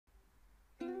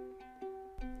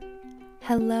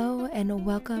Hello and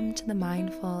welcome to the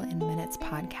Mindful in Minutes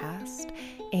podcast,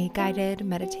 a guided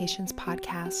meditations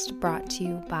podcast brought to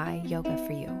you by Yoga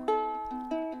for You.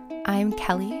 I'm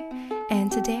Kelly, and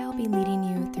today I'll be leading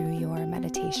you through your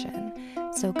meditation.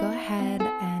 So go ahead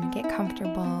and get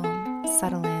comfortable,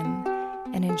 settle in,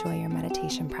 and enjoy your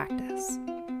meditation practice.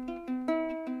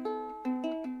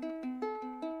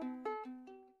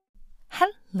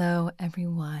 Hello,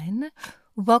 everyone.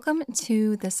 Welcome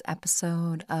to this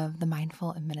episode of the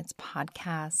Mindful in Minutes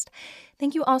podcast.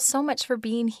 Thank you all so much for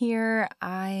being here.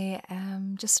 I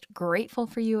am just grateful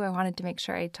for you. I wanted to make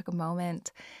sure I took a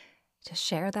moment to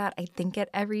share that. I think it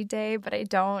every day, but I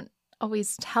don't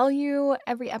always tell you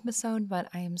every episode, but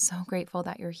I am so grateful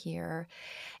that you're here.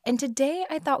 And today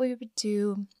I thought we would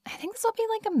I think this will be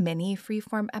like a mini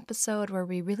freeform episode where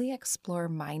we really explore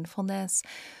mindfulness,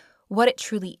 what it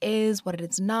truly is, what it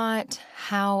is not,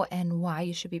 how and why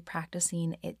you should be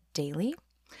practicing it daily.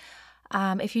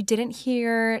 If you didn't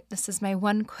hear, this is my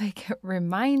one quick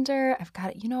reminder. I've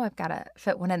got to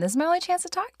fit one in. This is my only chance to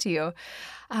talk to you.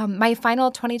 My final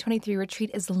 2023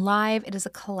 retreat is live. It is a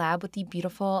collab with the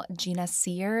beautiful Gina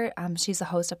Sear. She's the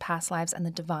host of Past Lives and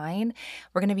the Divine.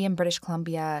 We're going to be in British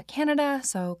Columbia, Canada,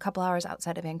 so a couple hours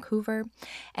outside of Vancouver.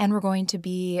 And we're going to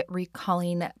be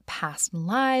recalling past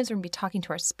lives. We're going to be talking to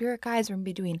our spirit guides. We're going to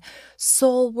be doing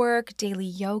soul work, daily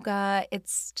yoga.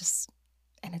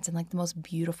 And it's in like the most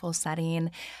beautiful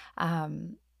setting.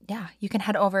 You can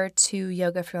head over to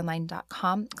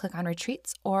yogaforyouonline.com, click on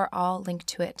retreats, or I'll link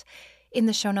to it in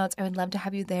the show notes. I would love to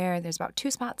have you there. There's about 2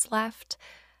 spots left.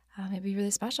 It'd be really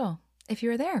special if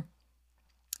you were there.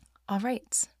 All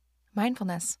right,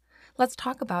 mindfulness. Let's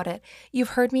talk about it. You've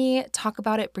heard me talk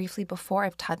about it briefly before.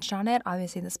 I've touched on it.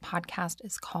 Obviously, this podcast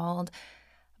is called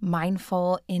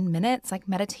Mindful in Minutes. Like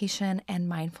meditation and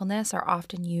mindfulness are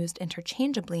often used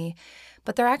interchangeably,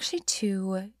 but they're actually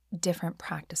 2 different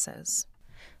practices.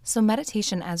 So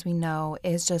meditation, as we know,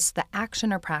 is just the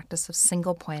action or practice of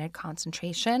single-pointed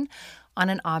concentration on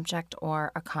an object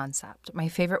or a concept. My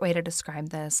favorite way to describe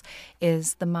this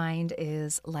is the mind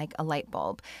is like a light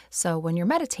bulb. So when you're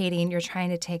meditating, you're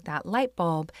trying to take that light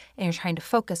bulb and you're trying to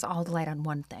focus all the light on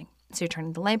one thing. So you're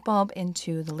turning the light bulb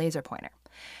into the laser pointer.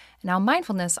 Now,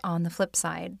 mindfulness, on the flip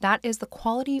side, that is the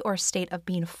quality or state of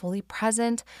being fully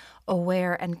present,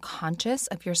 aware, and conscious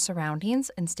of your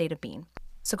surroundings and state of being.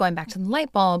 So going back to the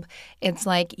light bulb, it's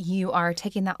like you are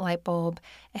taking that light bulb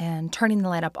and turning the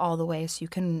light up all the way so you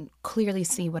can clearly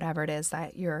see whatever it is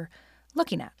that you're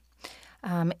looking at.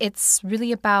 It's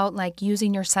really about like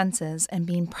using your senses and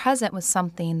being present with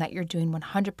something that you're doing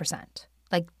 100%.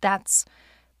 Like that's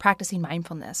practicing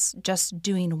mindfulness, just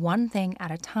doing one thing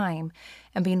at a time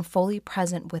and being fully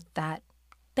present with that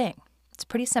thing. It's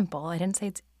pretty simple. I didn't say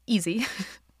it's easy,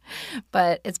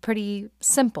 but it's pretty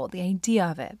simple, the idea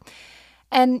of it.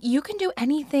 And you can do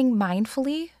anything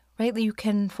mindfully, right? You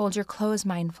can fold your clothes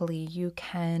mindfully. You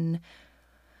can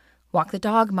walk the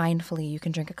dog mindfully. You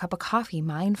can drink a cup of coffee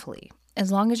mindfully.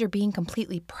 As long as you're being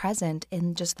completely present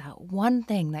in just that one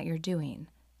thing that you're doing,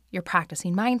 you're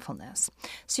practicing mindfulness.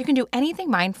 So you can do anything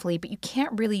mindfully, but you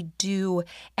can't really do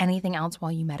anything else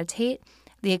while you meditate.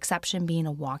 The exception being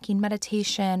a walking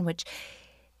meditation, which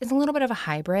is a little bit of a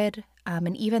hybrid.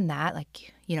 And even that,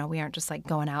 we aren't just like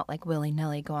going out like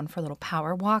willy-nilly going for a little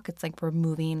power walk. It's like we're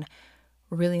moving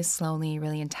really slowly,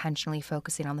 really intentionally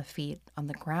focusing on the feet on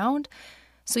the ground.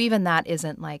 So even that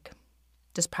isn't like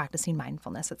just practicing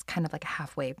mindfulness. It's kind of like a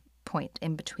halfway point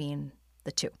in between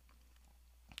the 2.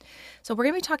 So we're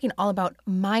going to be talking all about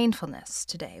mindfulness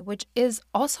today, which is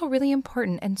also really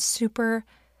important and super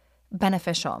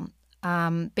beneficial.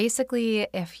 Basically,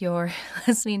 if you're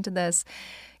listening to this,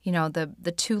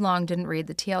 the too long didn't read,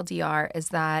 the TLDR is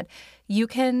that you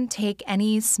can take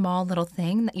any small little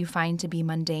thing that you find to be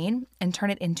mundane and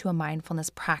turn it into a mindfulness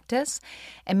practice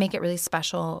and make it really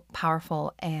special,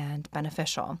 powerful, and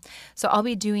beneficial. So I'll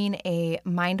be doing a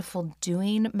mindful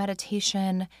doing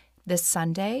meditation this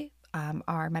Sunday.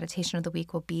 Our meditation of the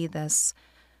week will be this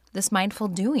mindful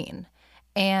doing.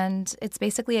 And it's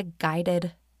basically a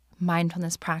guided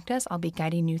mindfulness practice. I'll be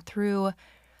guiding you through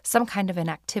some kind of an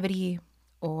activity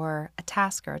or a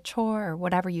task or a chore or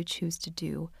whatever you choose to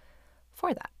do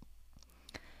for that.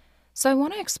 So I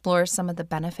want to explore some of the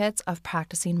benefits of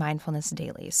practicing mindfulness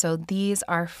daily. So these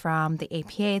are from the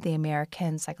APA, the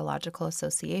American Psychological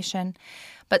Association,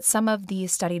 but some of the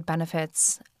studied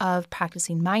benefits of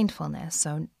practicing mindfulness,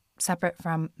 so separate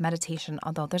from meditation,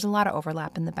 although there's a lot of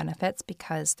overlap in the benefits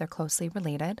because they're closely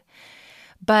related.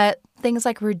 But things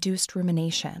like reduced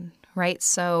rumination, right?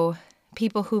 So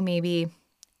people who maybe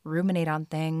ruminate on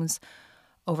things,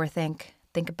 overthink,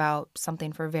 think about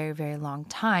something for a very, very long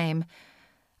time,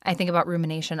 I think about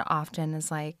rumination often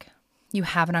as like you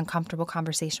have an uncomfortable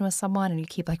conversation with someone and you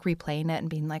keep like replaying it and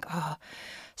being like, oh,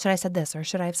 should I have said this or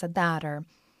should I have said that? Or,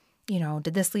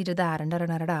 did this lead to that? And da da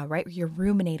da da da, right? You're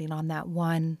ruminating on that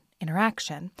one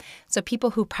interaction. So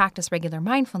people who practice regular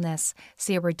mindfulness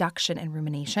see a reduction in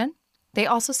rumination. They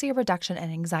also see a reduction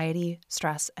in anxiety,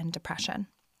 stress, and depression.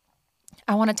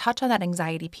 I want to touch on that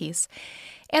anxiety piece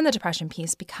and the depression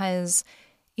piece because,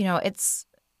 it's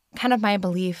kind of my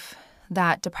belief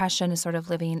that depression is sort of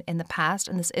living in the past,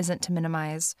 and this isn't to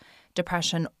minimize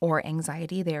depression or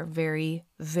anxiety. They are very,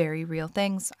 very real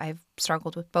things. I've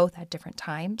struggled with both at different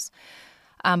times.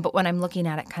 But when I'm looking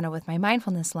at it kind of with my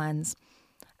mindfulness lens,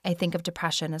 I think of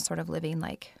depression as sort of living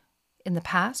like in the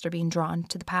past or being drawn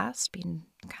to the past, being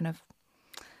kind of,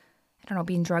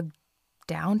 being drugged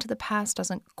down to the past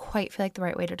doesn't quite feel like the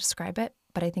right way to describe it,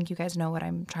 but I think you guys know what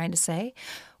I'm trying to say,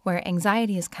 where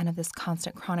anxiety is kind of this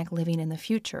constant chronic living in the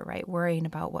future, right? Worrying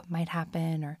about what might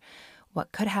happen or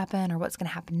what could happen or what's going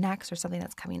to happen next or something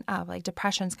that's coming up. Like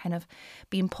depression's kind of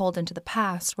being pulled into the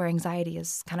past, where anxiety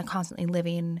is kind of constantly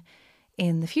living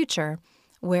in the future,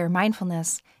 where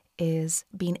mindfulness is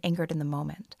being anchored in the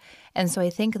moment. And so I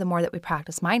think the more that we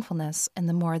practice mindfulness and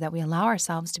the more that we allow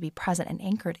ourselves to be present and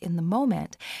anchored in the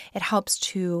moment, it helps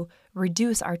to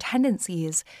reduce our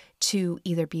tendencies to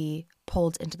either be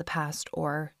pulled into the past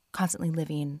or constantly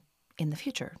living in the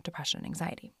future, depression and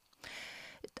anxiety.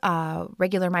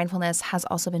 Regular mindfulness has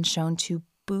also been shown to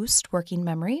boost working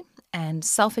memory and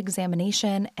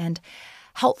self-examination and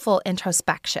helpful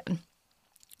introspection.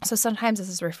 So sometimes this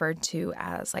is referred to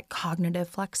as like cognitive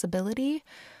flexibility,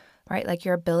 right? Like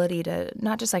your ability to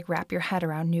not just like wrap your head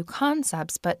around new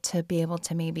concepts, but to be able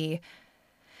to maybe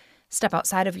step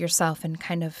outside of yourself and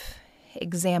kind of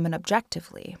examine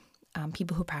objectively.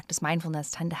 People who practice mindfulness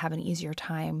tend to have an easier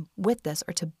time with this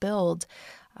or to build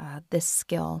this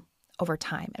skill over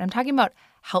time. And I'm talking about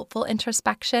helpful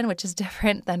introspection, which is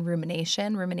different than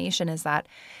rumination. Rumination is that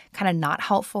kind of not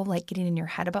helpful, like getting in your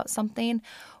head about something,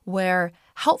 where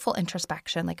helpful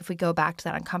introspection, like if we go back to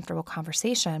that uncomfortable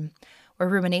conversation, where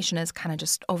rumination is kind of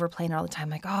just overplaying it all the time,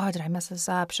 like, oh, did I mess this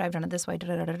up? Should I have done it this way? Da,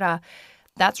 da, da, da, da.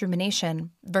 That's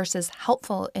rumination versus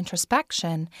helpful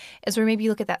introspection is where maybe you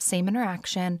look at that same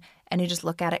interaction and you just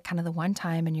look at it kind of the one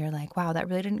time and you're like, wow, that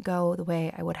really didn't go the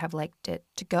way I would have liked it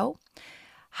to go.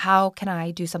 How can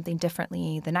I do something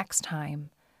differently the next time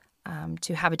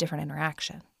to have a different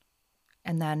interaction?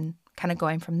 And then kind of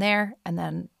going from there. And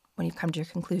then when you've come to your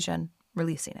conclusion,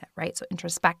 releasing it, right? So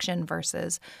introspection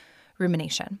versus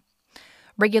rumination.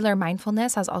 Regular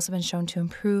mindfulness has also been shown to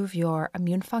improve your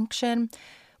immune function.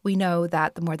 We know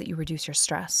that the more that you reduce your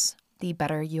stress, the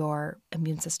better your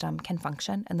immune system can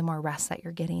function. And the more rest that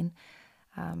you're getting,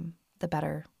 the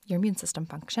better your immune system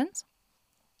functions.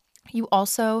 You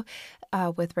also,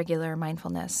 with regular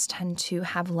mindfulness, tend to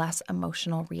have less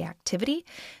emotional reactivity.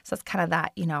 So it's kind of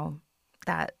that,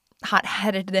 that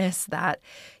hot-headedness that,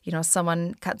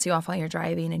 someone cuts you off while you're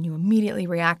driving and you immediately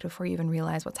react before you even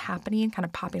realize what's happening, kind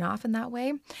of popping off in that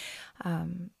way,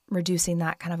 reducing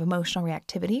that kind of emotional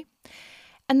reactivity.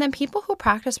 And then people who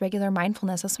practice regular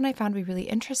mindfulness, this one I found to be really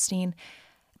interesting.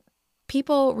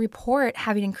 People report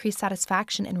having increased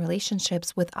satisfaction in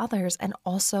relationships with others and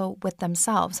also with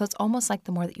themselves. So it's almost like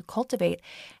the more that you cultivate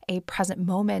a present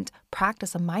moment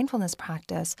practice, a mindfulness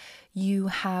practice, you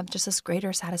have just this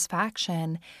greater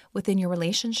satisfaction within your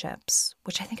relationships,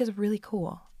 which I think is really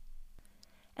cool.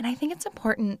 And I think it's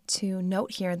important to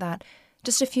note here that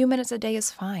just a few minutes a day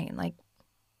is fine, like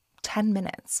 10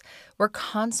 minutes. We're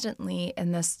constantly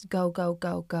in this go, go,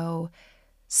 go, go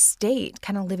state,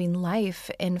 kind of living life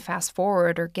in fast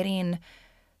forward or getting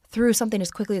through something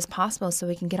as quickly as possible so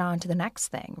we can get on to the next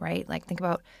thing, right? Like think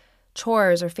about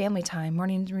chores or family time,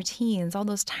 morning routines, all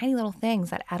those tiny little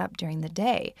things that add up during the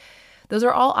day. Those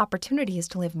are all opportunities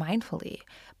to live mindfully.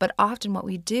 But often what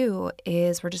we do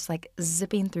is we're just like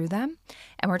zipping through them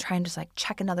and we're trying to just like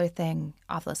check another thing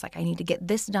off the list. Like I need to get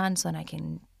this done so then I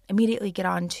can immediately get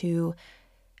on to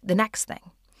the next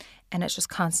thing. And it's just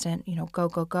constant, go,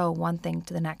 go, go, one thing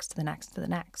to the next, to the next, to the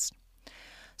next.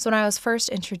 So when I was first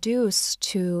introduced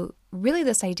to really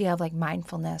this idea of like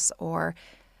mindfulness or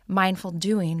mindful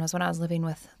doing was when I was living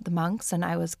with the monks, and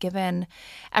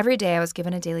every day I was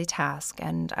given a daily task,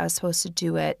 and I was supposed to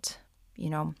do it,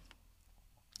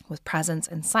 with presence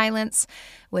and silence,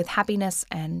 with happiness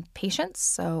and patience.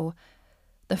 So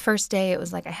the first day it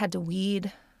was like I had to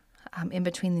weed in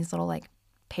between these little like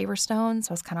paver stones.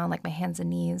 So I was kind of on like my hands and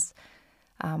knees,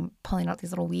 pulling out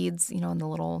these little weeds, in the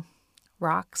little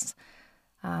rocks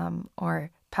or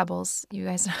pebbles. You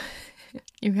guys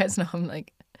know I'm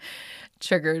like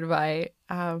triggered by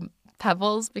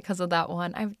Pebbles because of that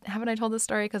one. Haven't I told this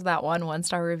story? Because that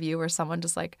one-star review where someone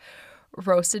just like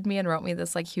roasted me and wrote me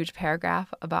this like huge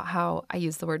paragraph about how I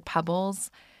use the word pebbles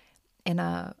in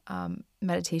a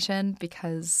meditation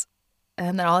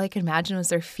and then all I could imagine was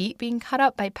their feet being cut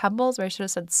up by pebbles, where I should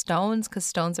have said stones because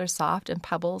stones are soft and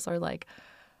pebbles are like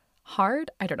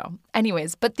hard. I don't know.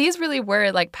 Anyways, but these really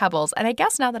were like pebbles. And I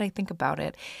guess now that I think about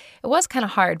it, it was kind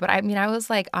of hard. But I mean, I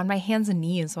was like on my hands and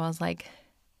knees. So I was like,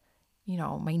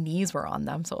 my knees were on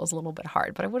them. So it was a little bit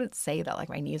hard. But I wouldn't say that like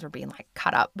my knees were being like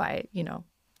cut up by,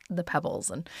 the pebbles.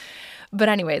 But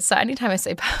anyways, so anytime I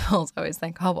say pebbles, I always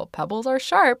think, oh, well, pebbles are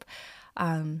sharp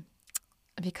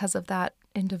because of that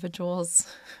individual's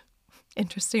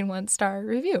interesting 1-star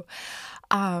review.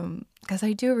 Because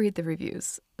I do read the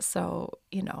reviews. So,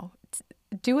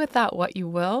 do with that what you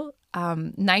will.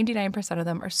 99% of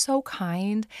them are so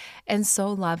kind and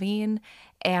so loving.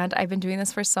 And I've been doing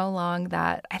this for so long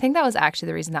that I think that was actually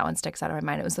the reason that one sticks out of my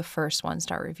mind. It was the first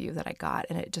 1-star review that I got.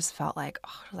 And it just felt like,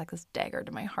 like this dagger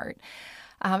to my heart.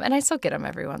 And I still get them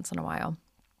every once in a while.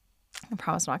 I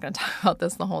promise I'm not going to talk about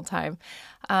this the whole time.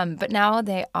 But now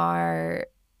they are,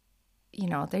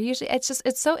 they're usually,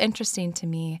 it's so interesting to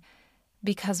me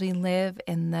because we live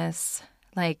in this,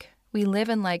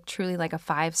 truly like a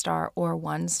 5-star or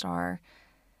 1-star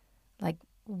like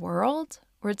world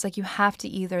where it's like you have to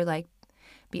either like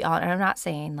be on, and I'm not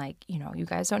saying like, you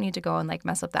guys don't need to go and like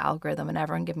mess up the algorithm and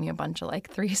everyone give me a bunch of like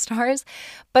 3 stars,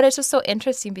 but it's just so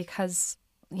interesting because,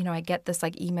 I get this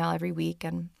like email every week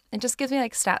and it just gives me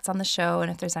like stats on the show. And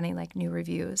if there's any like new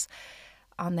reviews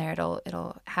on there,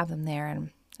 it'll have them there.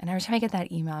 And every time I get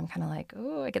that email, I'm kind of like,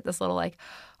 oh, I get this little like,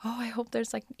 oh, I hope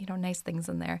there's like, nice things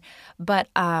in there. But,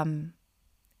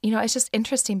 it's just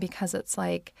interesting because it's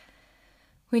like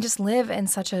we just live in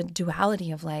such a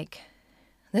duality of like,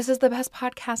 this is the best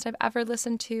podcast I've ever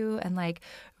listened to. And like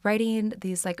writing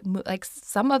these like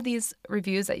some of these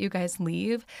reviews that you guys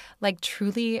leave, like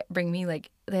truly bring me like,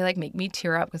 they like make me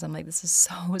tear up because I'm like, this is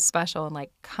so special and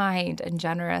like kind and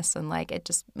generous. And like, it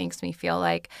just makes me feel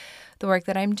like the work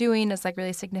that I'm doing is like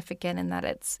really significant and that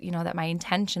it's, that my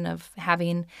intention of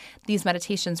having these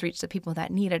meditations reach the people that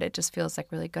need it, it just feels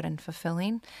like really good and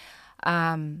fulfilling.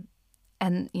 And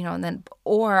then,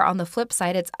 or on the flip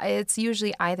side, it's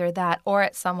usually either that or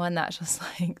it's someone that's just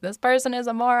like, this person is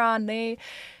a moron. They,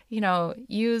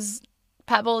 use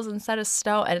pebbles instead of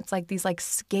stone. And it's like these like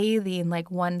scathing, like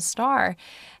 1 star.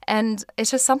 And it's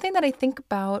just something that I think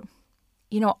about,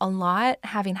 a lot,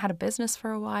 having had a business for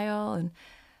a while. And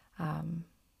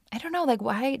I don't know, like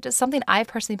why, just something I've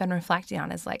personally been reflecting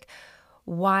on is like,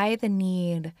 why the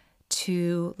need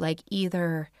to like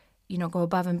either, go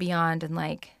above and beyond and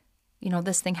like,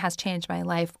 this thing has changed my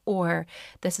life, or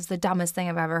this is the dumbest thing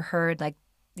I've ever heard. Like,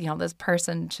 this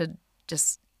person should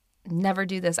just never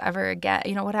do this ever again,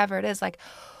 whatever it is. Like,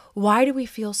 why do we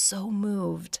feel so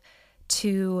moved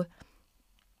to,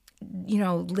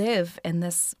 live in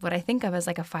this, what I think of as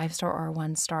like a 5-star or a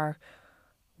 1-star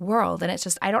world? And it's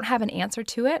just, I don't have an answer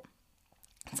to it.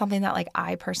 It's something that like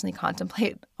I personally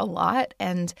contemplate a lot.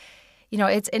 And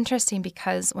it's interesting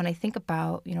because when I think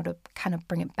about, to kind of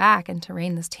bring it back and to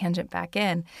rein this tangent back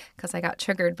in, because I got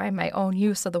triggered by my own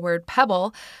use of the word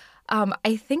pebble,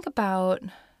 I think about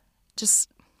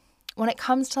just when it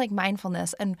comes to like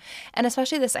mindfulness and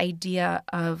especially this idea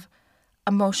of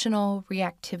emotional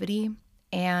reactivity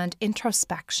and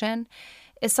introspection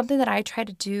is something that I try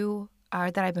to do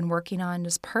that I've been working on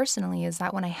just personally, is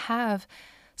that when I have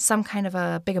some kind of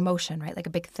a big emotion, right, like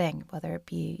a big thing, whether it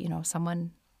be,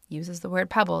 someone uses the word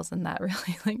pebbles and that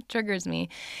really like triggers me,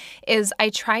 is I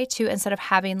try to, instead of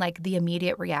having like the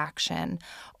immediate reaction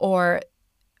or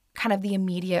kind of the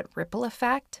immediate ripple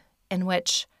effect in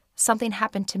which something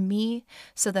happened to me,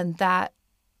 so then that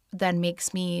then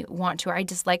makes me want to, or I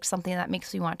dislike something that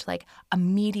makes me want to like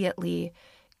immediately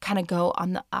kind of go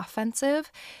on the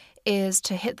offensive, is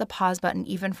to hit the pause button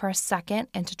even for a second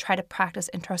and to try to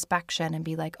practice introspection and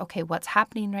be like, okay, what's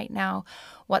happening right now?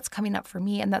 What's coming up for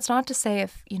me? And that's not to say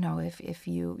if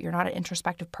you're not an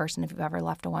introspective person, if you've ever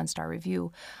left a 1-star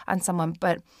review on someone,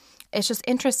 but it's just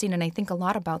interesting. And I think a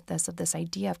lot about this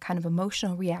idea of kind of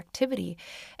emotional reactivity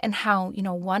and how,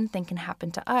 one thing can happen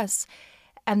to us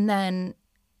and then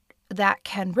that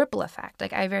can ripple effect.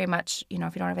 Like I very much, if you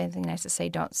don't have anything nice to say,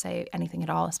 don't say anything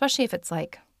at all, especially if it's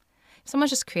like,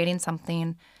 someone's just creating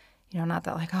something, not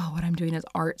that like, oh, what I'm doing is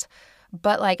art.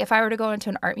 But like if I were to go into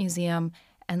an art museum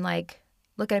and like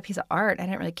look at a piece of art, I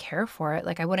didn't really care for it.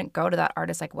 Like I wouldn't go to that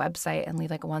artist's like website and leave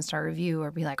like a 1-star review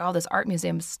or be like, oh, this art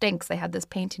museum stinks. They had this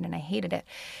painting and I hated it.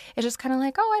 It's just kind of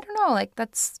like, oh, I don't know. Like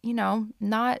that's,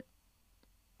 not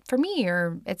for me,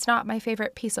 or it's not my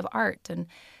favorite piece of art. And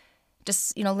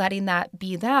just, letting that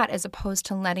be that, as opposed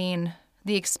to letting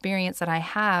the experience that I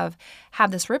have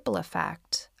this ripple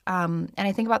effect. And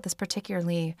I think about this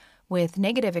particularly with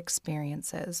negative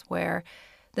experiences, where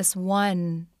this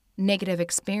one negative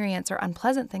experience or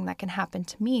unpleasant thing that can happen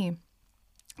to me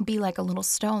be like a little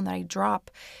stone that I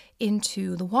drop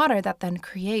into the water that then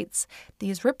creates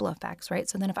these ripple effects, right?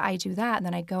 So then if I do that and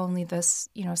then I go and leave this,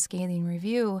 scathing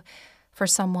review for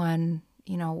someone,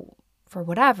 for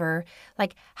whatever,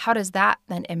 like how does that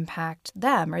then impact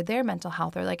them or their mental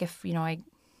health? Or like if,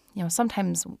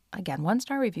 sometimes, again,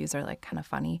 1-star reviews are like kind of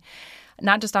funny.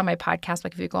 Not just on my podcast,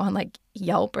 like if you go on like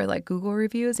Yelp or like Google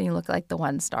reviews and you look at like the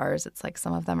 1 stars, it's like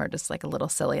some of them are just like a little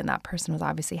silly and that person was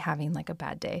obviously having like a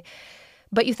bad day.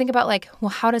 But you think about like, well,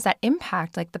 how does that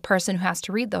impact like the person who has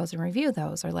to read those and review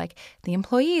those, or like the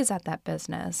employees at that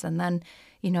business? And then,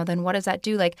 then what does that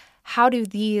do? Like, how do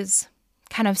these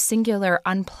kind of singular,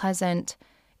 unpleasant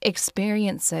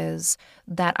experiences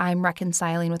that I'm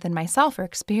reconciling within myself or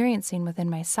experiencing within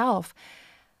myself,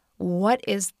 what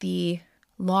is the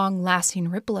long-lasting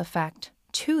ripple effect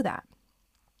to that?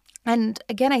 And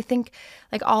again, I think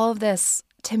like all of this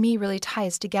to me really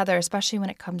ties together, especially when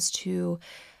it comes to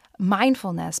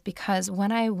mindfulness, because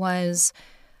when I was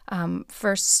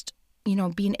first,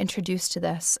 being introduced to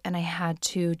this and I had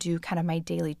to do kind of my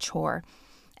daily chore,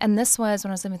 and this was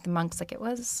when I was living with the monks, like it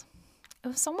was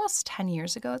almost 10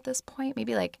 years ago at this point,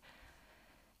 maybe like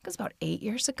it was about 8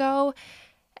 years ago.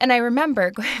 And I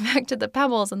remember going back to the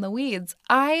pebbles and the weeds,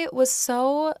 I was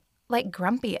so like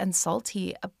grumpy and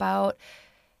salty about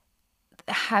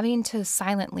having to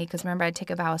silently, because remember I'd take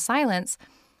a vow of silence,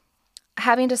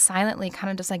 having to silently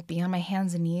kind of just like be on my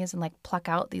hands and knees and like pluck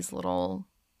out these little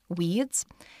weeds.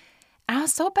 And I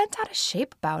was so bent out of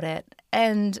shape about it.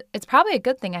 And it's probably a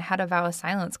good thing I had a vow of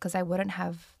silence, because I wouldn't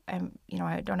have, I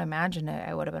don't imagine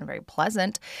I would have been very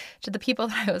pleasant to the people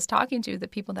that I was talking to, the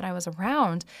people that I was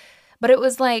around. But it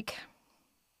was like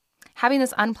having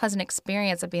this unpleasant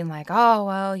experience of being like, oh,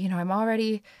 well, I'm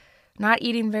already not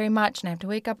eating very much and I have to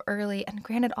wake up early. And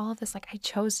granted, all of this, like I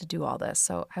chose to do all this.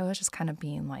 So I was just kind of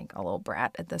being like a little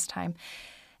brat at this time.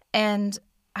 And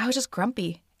I was just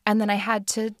grumpy. And then I had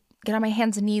to get on my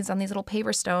hands and knees on these little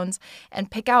paver stones and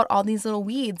pick out all these little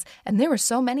weeds. And there were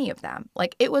so many of them.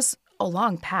 Like it was a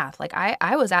long path. Like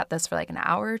I was at this for like an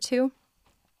hour or two,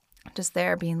 just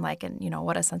there being like, and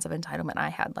what a sense of entitlement I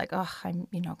had. Like, oh, I'm,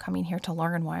 coming here to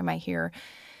learn. Why am I here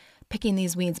picking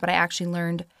these weeds? But I actually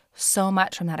learned so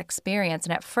much from that experience.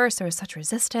 And at first there was such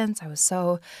resistance. I was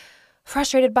so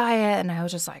frustrated by it. And I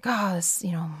was just like, oh, this,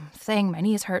 thing, my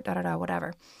knees hurt,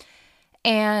 whatever.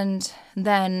 And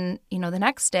then, the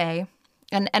next day,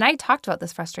 and I talked about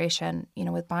this frustration,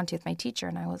 with Bhante, with my teacher.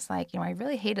 And I was like, I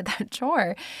really hated that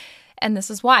chore. And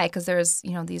this is why, because there's,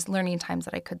 these learning times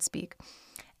that I could speak.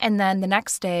 And then the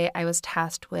next day I was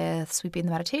tasked with sweeping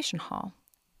the meditation hall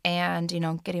and,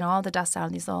 getting all the dust out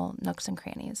of these little nooks and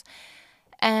crannies.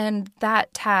 And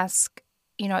that task,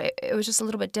 it was just a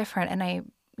little bit different. And I,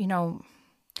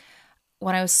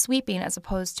 when I was sweeping as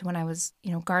opposed to when I was,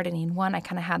 gardening, one, I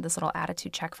kind of had this little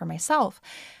attitude check for myself.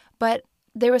 But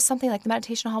there was something like the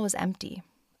meditation hall was empty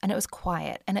and it was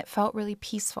quiet and it felt really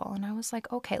peaceful. And I was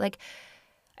like, okay, like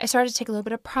I started to take a little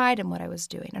bit of pride in what I was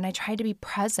doing. And I tried to be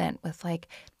present with like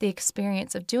the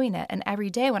experience of doing it. And every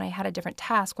day when I had a different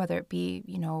task, whether it be,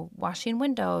 washing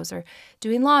windows or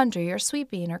doing laundry or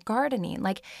sweeping or gardening,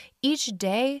 like each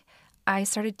day I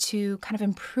started to kind of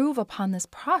improve upon this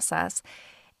process.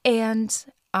 And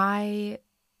I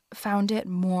found it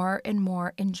more and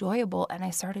more enjoyable. And I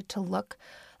started to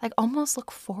almost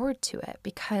look forward to it,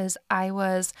 because I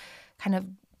was kind of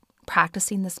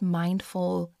practicing this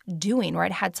mindful doing, where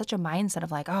I'd had such a mindset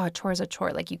of like, oh, a chore is a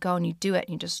chore. Like you go and you do it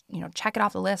and you just, check it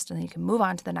off the list and then you can move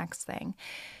on to the next thing.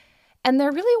 And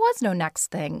there really was no next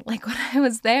thing. Like when I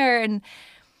was there and,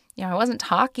 I wasn't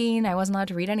talking, I wasn't allowed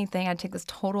to read anything. I'd take this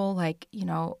total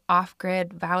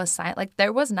off-grid vow of silence. Like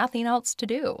there was nothing else to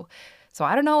do. So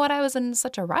I don't know what I was in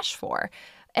such a rush for.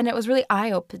 And it was really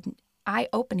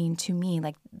eye-opening to me,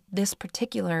 like this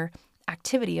particular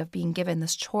activity of being given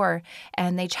this chore.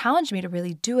 And they challenged me to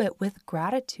really do it with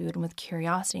gratitude and with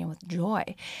curiosity and with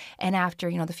joy. And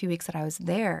after, the few weeks that I was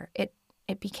there, it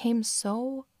became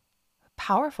so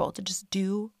powerful to just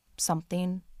do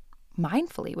something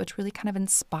mindfully, which really kind of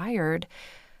inspired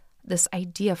this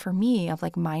idea for me of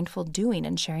like mindful doing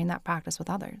and sharing that practice with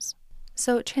others.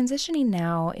 So transitioning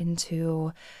now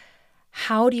into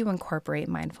how do you incorporate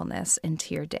mindfulness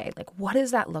into your day? Like, what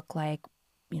does that look like?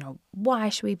 Why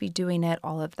should we be doing it?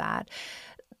 All of that.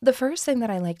 The first thing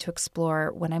that I like to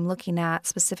explore when I'm looking at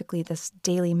specifically this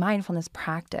daily mindfulness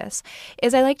practice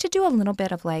is I like to do a little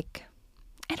bit of like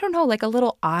I don't know, like a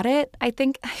little audit. I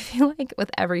feel like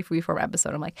with every freeform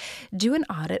episode, I'm like, do an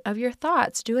audit of your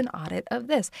thoughts, do an audit of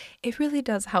this. It really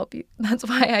does help you. That's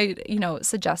why I,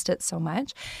 suggest it so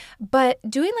much. But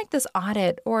doing like this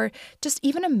audit, or just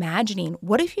even imagining,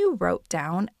 what if you wrote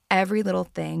down every little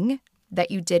thing that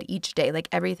you did each day, like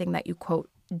everything that you quote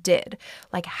did?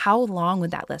 Like, how long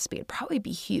would that list be? It'd probably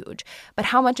be huge. But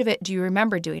how much of it do you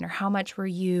remember doing, or how much were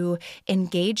you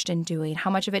engaged in doing? How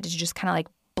much of it did you just kind of like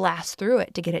blast through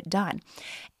it to get it done?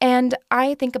 And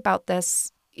I think about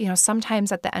this,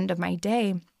 sometimes at the end of my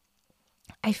day,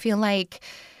 I feel like,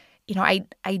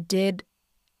 I did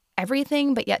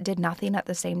everything, but yet did nothing at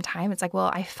the same time. It's like, well,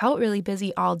 I felt really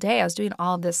busy all day. I was doing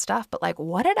all of this stuff, but like,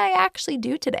 what did I actually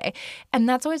do today? And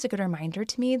that's always a good reminder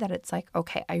to me that it's like,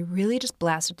 okay, I really just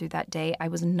blasted through that day. I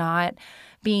was not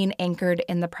being anchored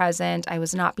in the present. I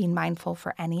was not being mindful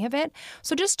for any of it.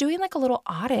 So just doing like a little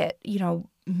audit,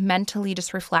 mentally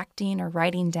just reflecting or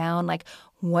writing down, like,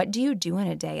 what do you do in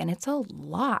a day? And it's a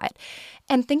lot.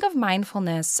 And think of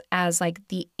mindfulness as like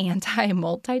the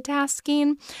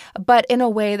anti-multitasking, but in a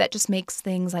way that just makes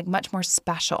things like much more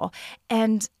special.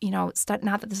 And, not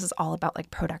that this is all about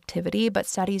like productivity, but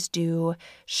studies do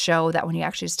show that when you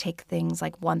actually just take things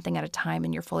like one thing at a time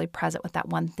and you're fully present with that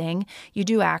one thing, you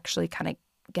do actually kind of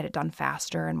get it done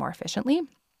faster and more efficiently.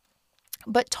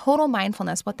 But total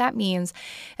mindfulness, what that means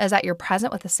is that you're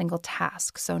present with a single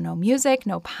task. So no music,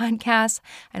 no podcasts.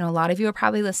 I know a lot of you are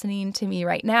probably listening to me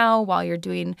right now while you're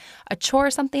doing a chore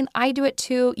or something. I do it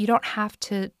too. You don't have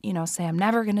to, say, I'm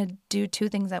never going to do two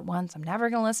things at once. I'm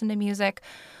never going to listen to music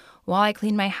while I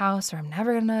clean my house, or I'm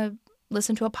never going to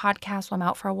listen to a podcast while I'm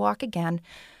out for a walk again.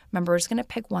 Remember, we're just going to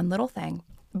pick one little thing.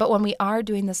 But when we are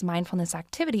doing this mindfulness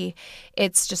activity,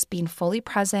 it's just being fully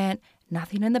present,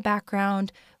 nothing in the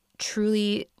background,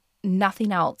 truly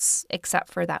nothing else except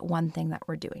for that one thing that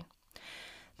we're doing.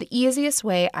 The easiest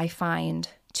way I find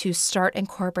to start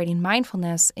incorporating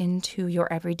mindfulness into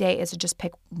your everyday is to just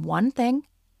pick one thing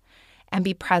and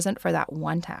be present for that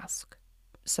one task.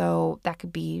 So that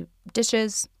could be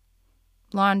dishes,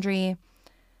 laundry,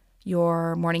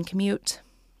 your morning commute,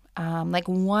 like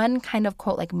one kind of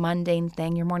quote, like mundane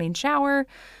thing, your morning shower,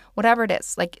 whatever it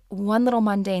is, like one little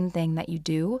mundane thing that you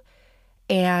do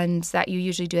and that you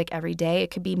usually do like every day.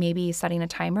 It could be maybe setting a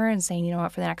timer and saying, you know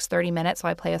what, for the next 30 minutes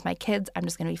while I play with my kids, I'm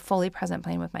just going to be fully present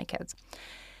playing with my kids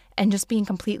and just being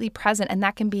completely present. And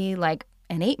that can be like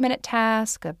an 8-minute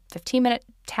task, a 15-minute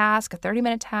task, a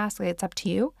 30-minute task. Like, it's up to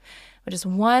you. But just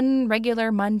one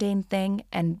regular mundane thing,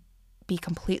 and be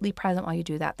completely present while you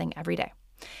do that thing every day.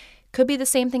 Could be the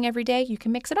same thing every day. You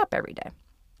can mix it up every day.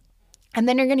 And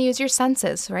then you're going to use your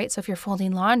senses, right? So if you're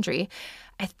folding laundry,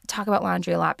 I talk about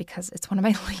laundry a lot because it's one of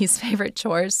my least favorite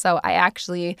chores. So I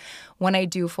actually, when I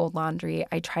do fold laundry,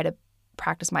 I try to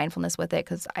practice mindfulness with it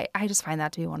because I just find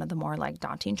that to be one of the more like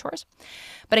daunting chores.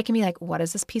 But it can be like, what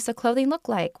does this piece of clothing look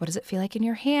like? What does it feel like in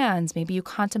your hands? Maybe you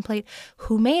contemplate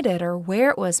who made it or where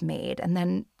it was made, and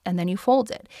then you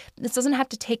fold it. This doesn't have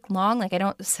to take long. Like, I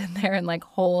don't sit there and like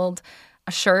hold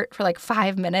a shirt for like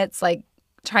 5 minutes, like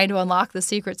trying to unlock the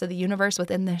secrets of the universe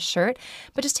within this shirt,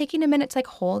 but just taking a minute to like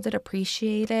hold it,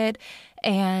 appreciate it,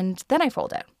 and then I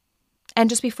fold it. And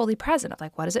just be fully present of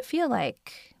like, what does it feel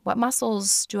like? What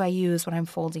muscles do I use when I'm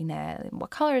folding it? What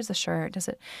color is the shirt? Does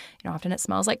it, often it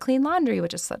smells like clean laundry,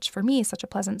 which is for me, such a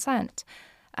pleasant scent.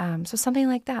 So something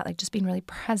like that, like just being really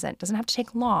present. Doesn't have to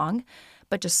take long,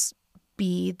 but just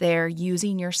be there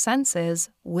using your senses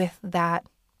with that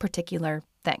particular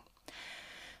thing.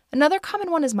 Another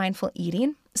common one is mindful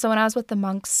eating. So when I was with the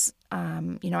monks,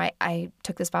 I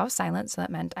took this vow of silence. So that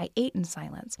meant I ate in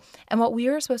silence. And what we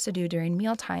were supposed to do during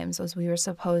meal times was we were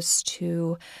supposed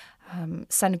to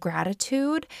send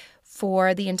gratitude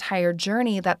for the entire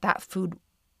journey that food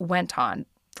went on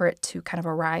for it to kind of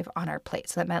arrive on our plate.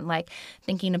 So that meant like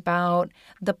thinking about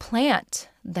the plant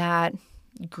that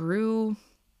grew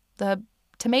the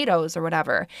tomatoes or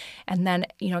whatever, and then,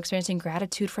 experiencing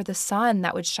gratitude for the sun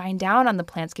that would shine down on the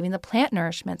plants, giving the plant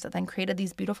nourishments that then created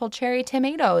these beautiful cherry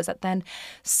tomatoes that then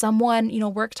someone,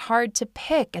 worked hard to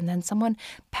pick, and then someone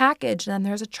packaged, and then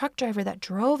there's a truck driver that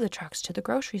drove the trucks to the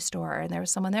grocery store, and there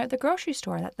was someone there at the grocery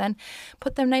store that then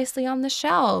put them nicely on the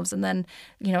shelves, and then,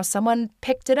 someone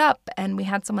picked it up, and we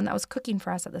had someone that was cooking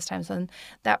for us at this time, so then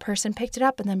that person picked it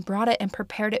up and then brought it and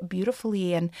prepared it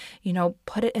beautifully and,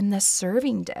 put it in this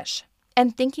serving dish.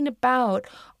 And thinking about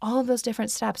all of those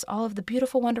different steps, all of the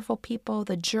beautiful, wonderful people,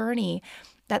 the journey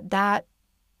that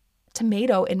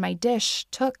tomato in my dish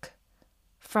took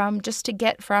to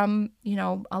get from,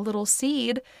 a little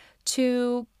seed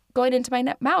to going into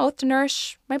my mouth to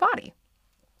nourish my body.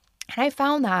 And I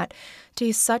found that to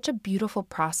be such a beautiful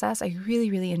process. I really,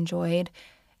 really enjoyed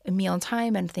meal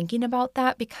time and thinking about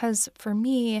that, because for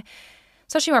me,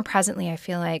 especially more presently, I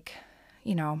feel like,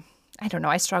 I don't know,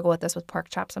 I struggle with this with pork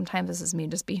chops sometimes. This is me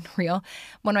just being real.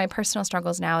 One of my personal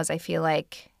struggles now is I feel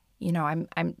like,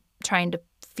 I'm trying to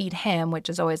feed him, which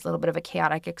is always a little bit of a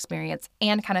chaotic experience,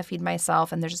 and kind of feed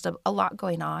myself. And there's just a lot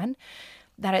going on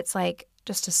that it's like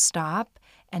just to stop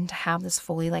and to have this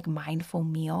fully like mindful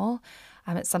meal.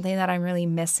 It's something that I'm really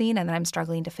missing and that I'm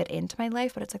struggling to fit into my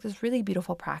life, but it's like this really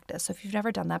beautiful practice. So if you've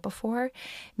never done that before,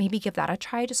 maybe give that a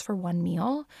try just for one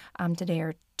meal today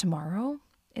or tomorrow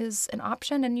is an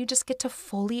option. And you just get to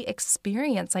fully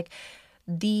experience like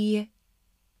the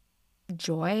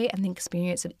joy and the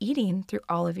experience of eating through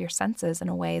all of your senses in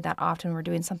a way that often we're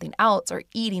doing something else or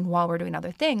eating while we're doing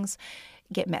other things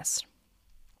get missed.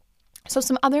 So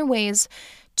some other ways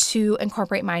to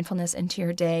incorporate mindfulness into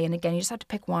your day, and again, you just have to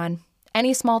pick one.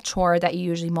 Any small chore that you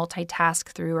usually multitask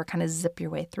through or kind of zip your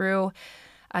way through,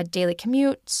 a daily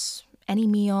commute, any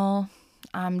meal,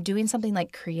 doing something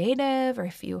like creative, or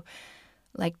if you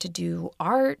like to do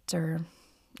art or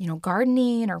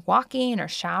gardening or walking or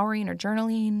showering or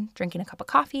journaling, drinking a cup of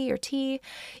coffee or tea,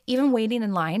 even waiting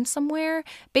in line somewhere,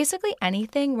 basically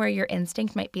anything where your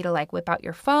instinct might be to like whip out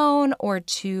your phone or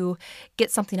to get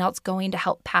something else going to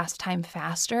help pass time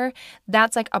faster.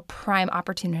 That's like a prime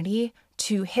opportunity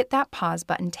to hit that pause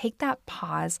button, take that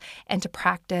pause, and to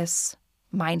practice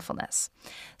mindfulness.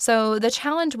 So the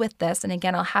challenge with this, and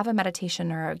again, I'll have a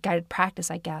meditation or a guided practice,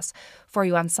 I guess, for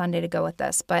you on Sunday to go with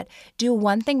this, but do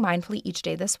one thing mindfully each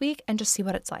day this week and just see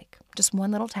what it's like. Just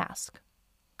one little task.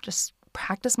 Just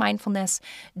practice mindfulness.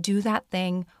 Do that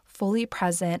thing fully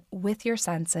present with your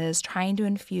senses, trying to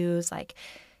infuse like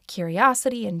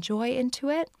curiosity and joy into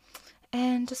it,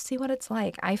 and just see what it's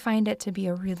like. I find it to be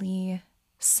a really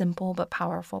simple but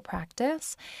powerful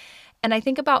practice. And I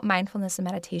think about mindfulness and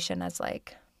meditation as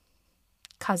like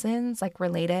cousins, like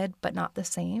related but not the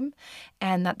same,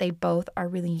 and that they both are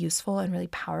really useful and really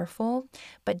powerful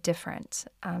but different.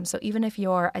 So even if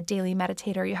you're a daily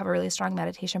meditator, you have a really strong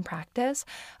meditation practice,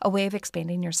 a way of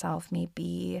expanding yourself may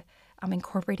be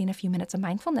incorporating a few minutes of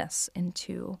mindfulness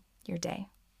into your day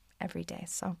every day.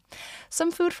 So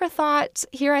some food for thought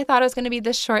here. I thought it was going to be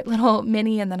this short little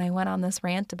mini, and then I went on this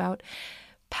rant about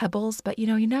pebbles, but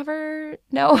you never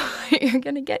know what you're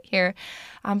going to get here.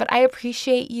 But I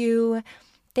appreciate you.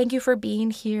 Thank you for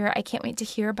being here. I can't wait to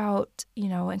hear about,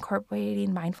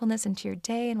 incorporating mindfulness into your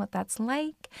day and what that's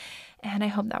like. And I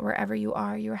hope that wherever you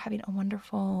are having a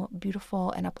wonderful,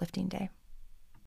 beautiful, and uplifting day.